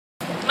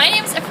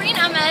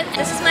everyone.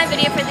 This is my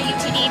video for the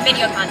UTD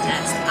video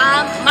contest.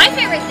 My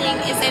favorite thing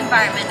is the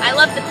environment. I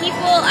love the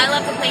people, I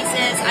love the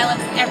places, I love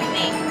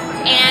everything.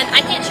 And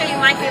I can't show you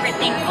my favorite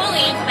thing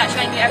fully without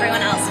showing you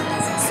everyone else's.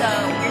 So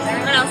here's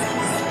everyone else's.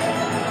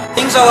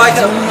 Things I like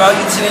about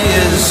UTD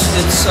is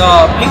it's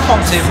ping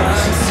pong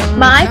tables.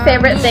 My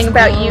favorite thing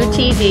about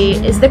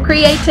UTD is the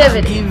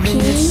creativity.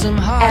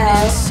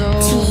 PLTL.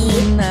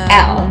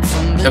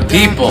 The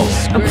people.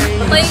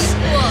 Playing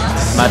school.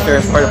 My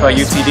favorite part about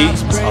UTD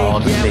is all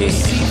the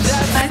ladies.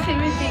 My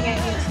favorite thing at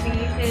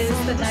UTD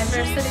is the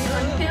diversity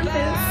on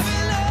campus.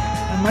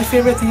 My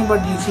favorite thing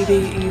about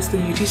UTD is the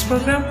UT's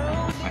program.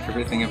 My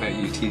favorite thing about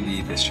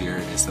UTD this year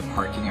is the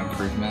parking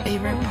improvement.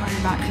 Favorite part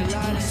about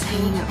UTD is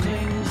hanging out with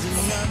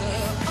friends.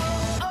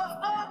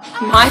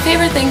 My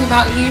favorite thing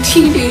about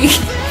UTD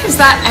is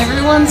that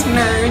everyone's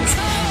nerds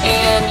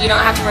and you don't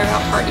have to worry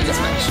about parties as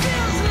much.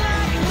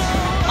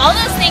 All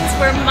those things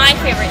were my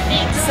favorite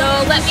things, so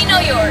let me know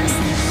yours.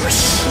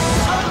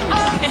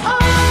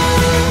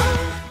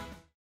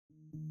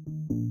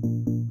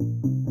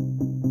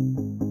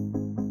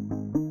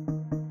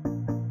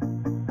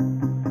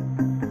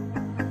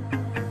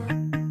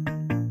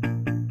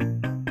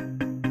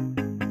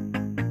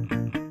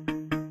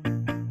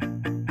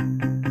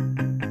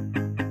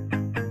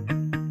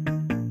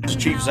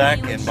 Chief Zach,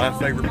 and my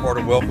favorite part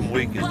of Welcome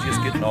Week is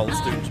just getting all the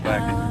students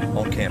back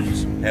on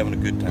campus, having a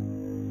good time.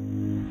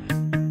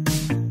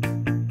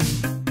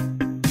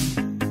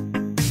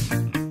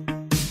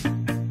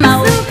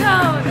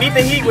 Beat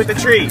the heat with the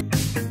tree.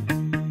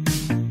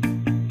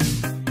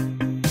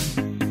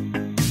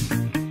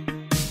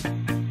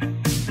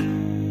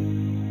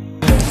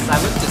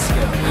 Silent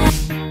disco.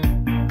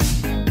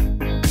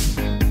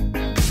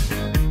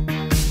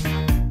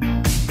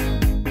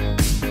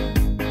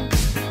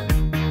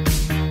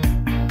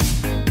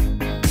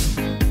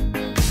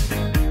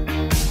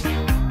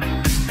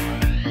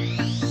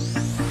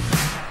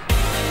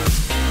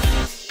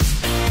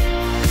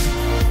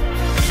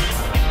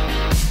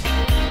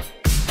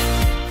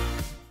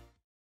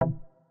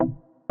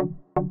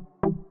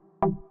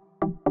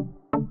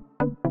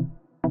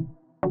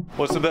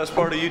 What's the best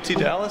part of UT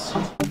Dallas?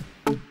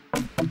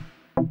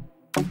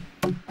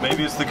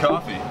 Maybe it's the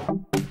coffee.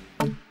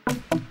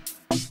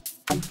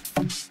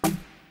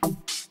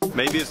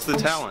 Maybe it's the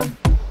talent.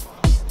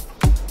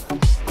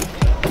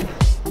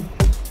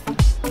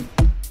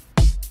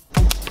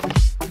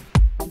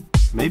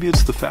 Maybe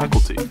it's the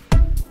faculty.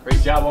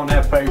 Great job on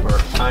that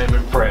paper. I am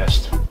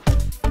impressed.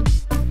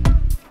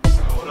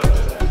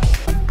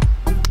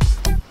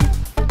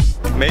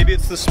 Maybe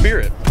it's the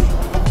spirit.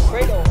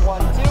 Cradle,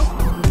 1, 2.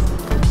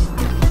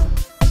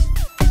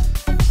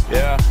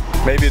 Yeah,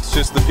 maybe it's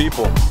just the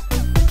people.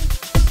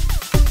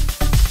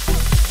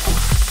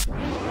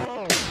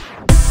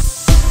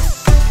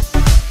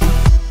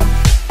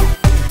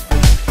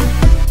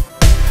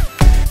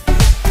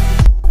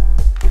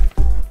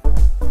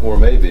 Or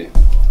maybe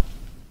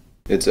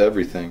it's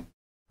everything.